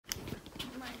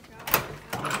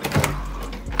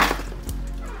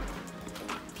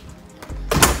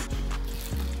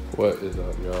What is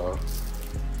up, y'all?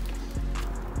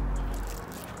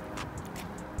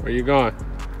 Where you going?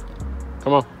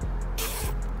 Come on.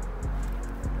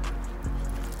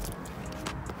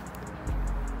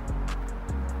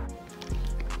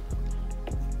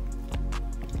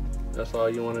 That's all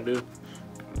you want to do?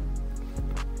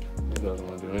 He doesn't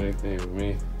want to do anything with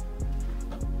me.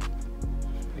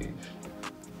 Jeez.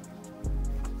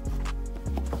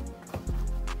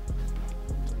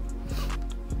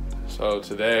 So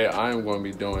today I'm going to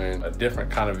be doing a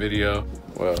different kind of video.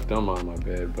 Well, don't mind my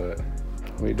bed, but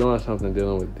we're doing something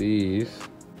dealing with these.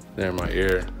 They're in my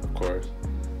ear, of course.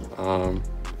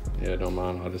 Yeah, don't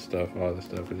mind all this stuff. All this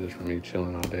stuff is just for me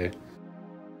chilling all day.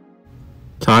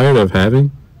 Tired of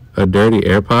having a dirty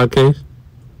AirPod case?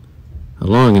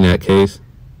 Along in that case,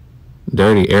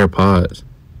 dirty AirPods.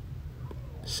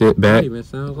 Sit back,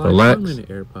 relax,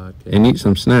 and eat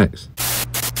some snacks.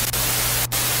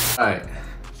 All right.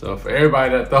 So for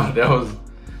everybody that thought that was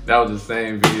the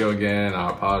same video again, I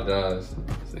apologize.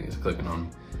 This thing is clicking on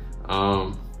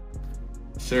me.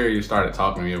 Siri started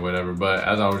talking to me or whatever, but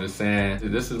as I was just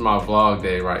saying, this is my vlog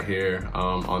day right here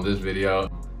on this video.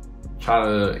 Try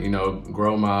to, you know,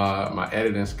 grow my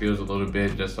editing skills a little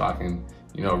bit just so I can,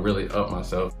 you know, really up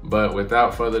myself. But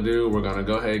without further ado, we're gonna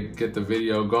go ahead and get the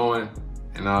video going,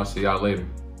 and I'll see y'all later.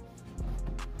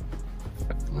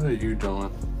 What are you doing?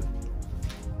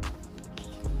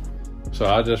 So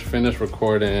I just finished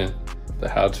recording the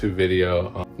how-to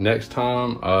video. Next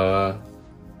time,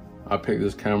 I pick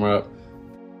this camera up.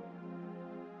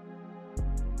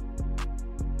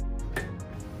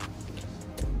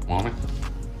 Mommy?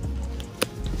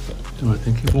 Do I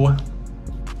think you boy?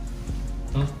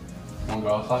 Wanna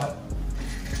go outside?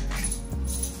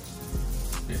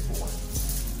 Big boy.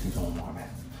 She's on mommy.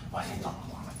 Why she's on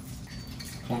mommy?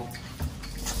 Come on.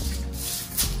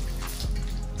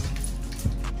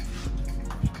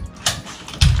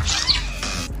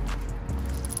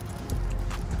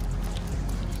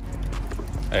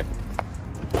 Hey.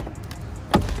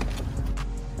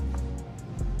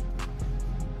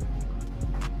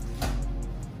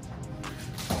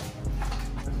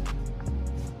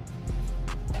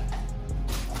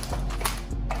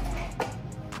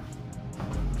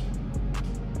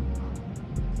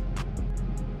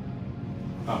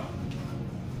 Oh.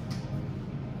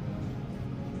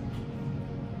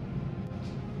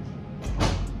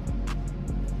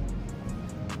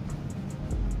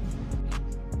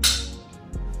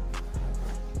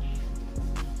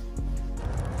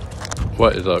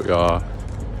 What is up, y'all?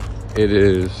 It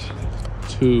is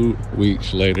 2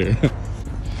 weeks later.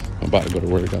 I'm about to go to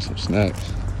work, got some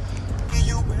snacks.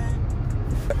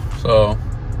 So,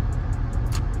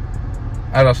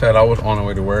 as I said, I was on the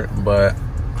way to work, but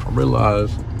I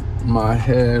realized my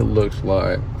head looks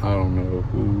like I don't know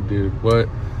who did what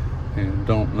and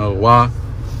don't know why.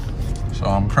 So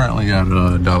I'm currently at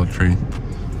a Dollar Tree.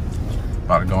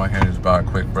 About to go in here and just buy a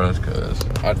quick brush because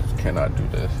I just cannot do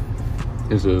this.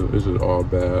 This is all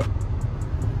bad.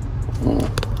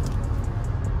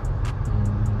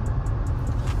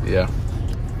 Yeah,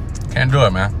 can't do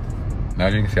it, man. Now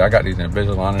you can see I got these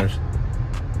Invisaligners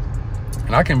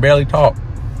and I can barely talk.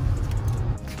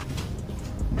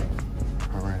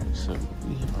 All right, so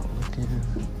we are looking.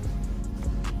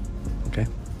 Okay,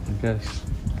 I guess.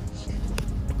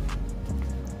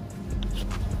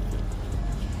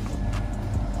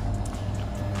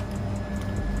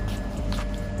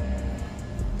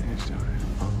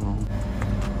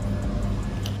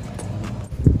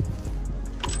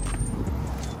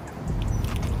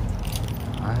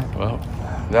 Well,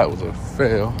 that was a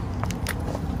fail.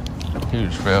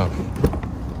 Huge fail.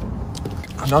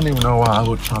 I don't even know why I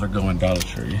would try to go in Dollar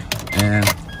Tree and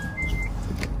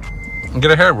get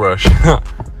a hairbrush.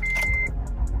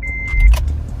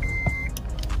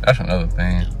 That's another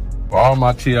thing. For all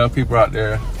my TL people out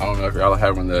there, I don't know if y'all are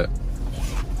having that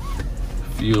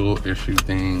fuel issue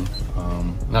thing.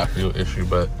 Not fuel issue,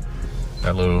 but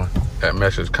that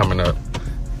message coming up.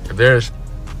 If there's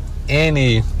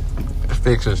any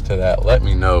fixes to that, let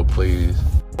me know, please.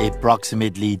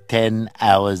 Approximately 10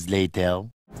 hours later.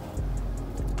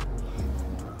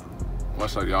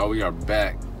 What's up, y'all? We are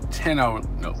back 10 hours,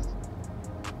 no,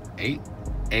 8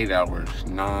 hours,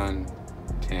 9,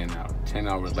 10 hours, 10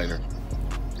 hours later.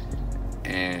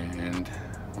 And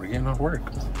we're getting off work.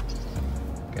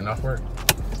 Getting off work.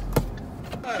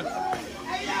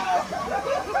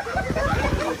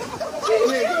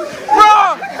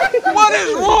 Bro, what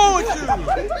is wrong with you?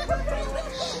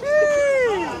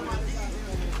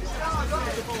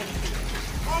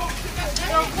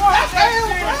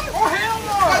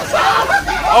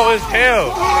 Oh, it's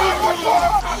hell.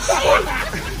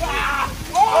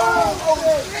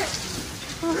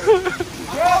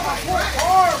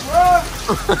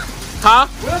 Huh?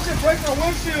 What else break my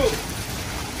windshield?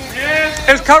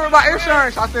 It's covered by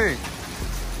insurance, I think.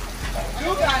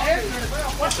 You got insurance.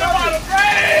 What's up on the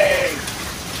brake?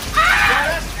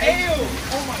 That's hail.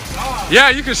 Oh my god. Yeah,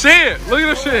 you can see it. Look at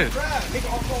this shit.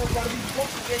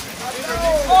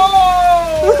 Oh!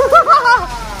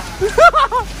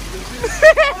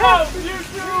 Oh, you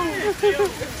too.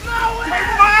 No way.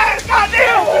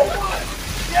 Goddamn.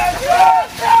 Yes,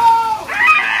 yes, no.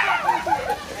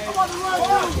 I'm on the run.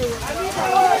 I need to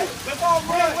run. Let's all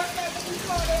run.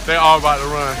 They all about to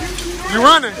run. You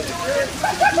running?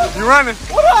 You running?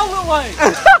 What do I look like?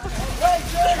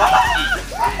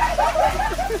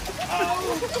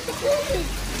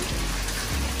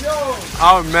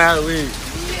 I'm mad weak.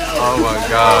 Oh my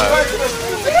god.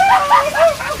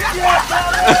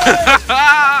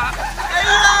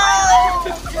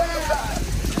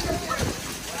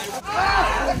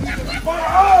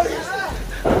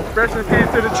 Rest in peace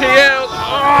to the TL.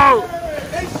 Oh!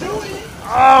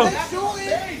 Oh!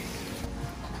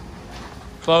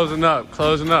 Closing up,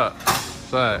 closing up.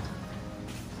 What's that?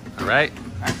 All right.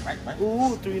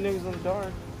 Ooh, 3 niggas in the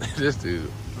dark. This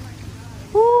dude.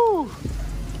 Woo!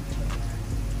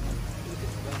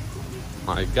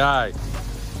 My guy.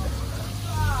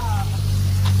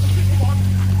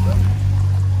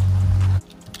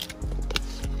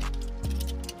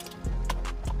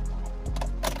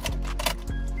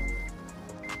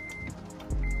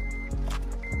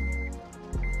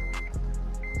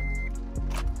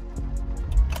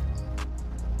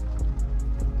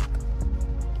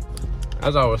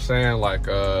 As I was saying, like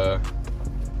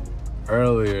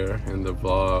earlier in the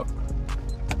vlog,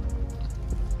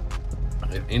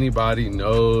 if anybody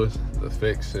knows the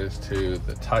fixes to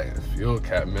the Titan fuel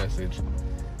cap message,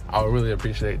 I would really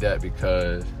appreciate that,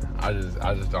 because I just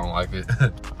don't like it.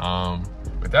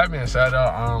 With that being said,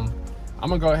 I'm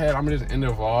gonna go ahead. I'm gonna just end the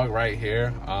vlog right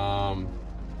here.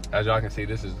 As y'all can see,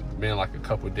 this has been like a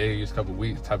couple days, couple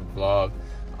weeks type of vlog.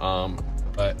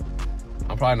 But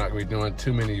I'm probably not gonna be doing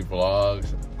too many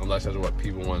vlogs unless that's what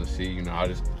people want to see. You know, I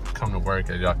just come to work,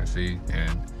 as y'all can see,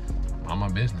 and I'm my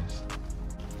business.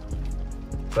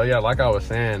 So yeah, like I was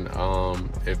saying,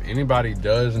 if anybody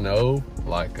does know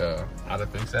like how to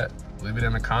fix that, leave it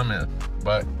in the comments.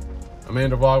 But I'm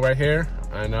in the vlog right here,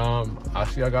 and I'll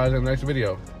see y'all guys in the next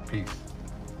video. Peace.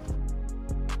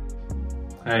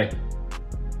 Hey,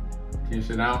 can you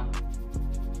sit down?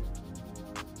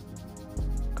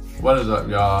 What is up,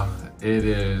 y'all? It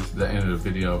is the end of the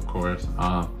video, of course.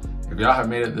 If y'all have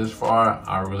made it this far,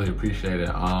 I really appreciate it.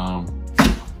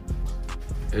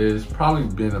 It's probably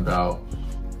been about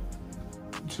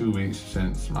 2 weeks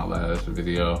since my last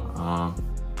video.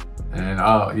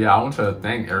 Yeah, I want to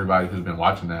thank everybody who's been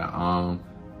watching that.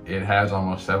 It has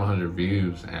almost 700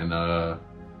 views, and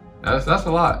that's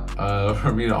a lot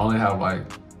for me to only have like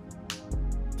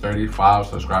 35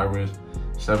 subscribers,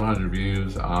 700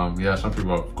 views. Yeah, some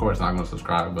people are of course not gonna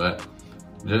subscribe, but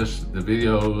just the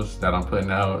videos that I'm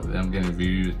putting out, them getting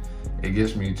views, it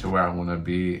gets me to where I want to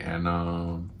be. And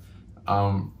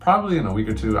probably in a week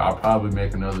or two, I'll probably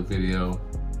make another video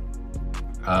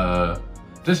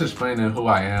just explaining who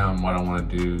I am, what I want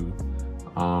to do,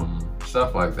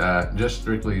 stuff like that, just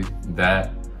strictly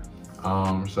that.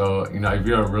 So, you know, if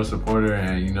you're a real supporter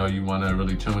and you know you want to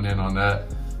really tune in on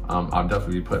that, I'll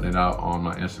definitely be putting it out on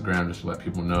my Instagram just to let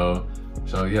people know.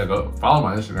 So yeah, go follow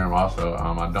my Instagram also.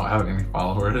 I don't have any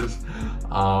followers.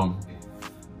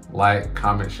 Like,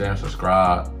 comment, share, and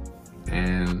subscribe,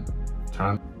 and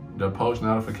turn the post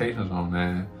notifications on,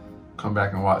 man. Come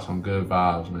back and watch some good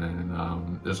vibes,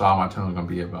 man. That's all my channel's gonna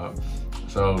be about.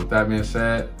 So with that being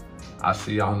said, I'll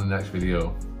see y'all in the next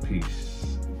video. Peace.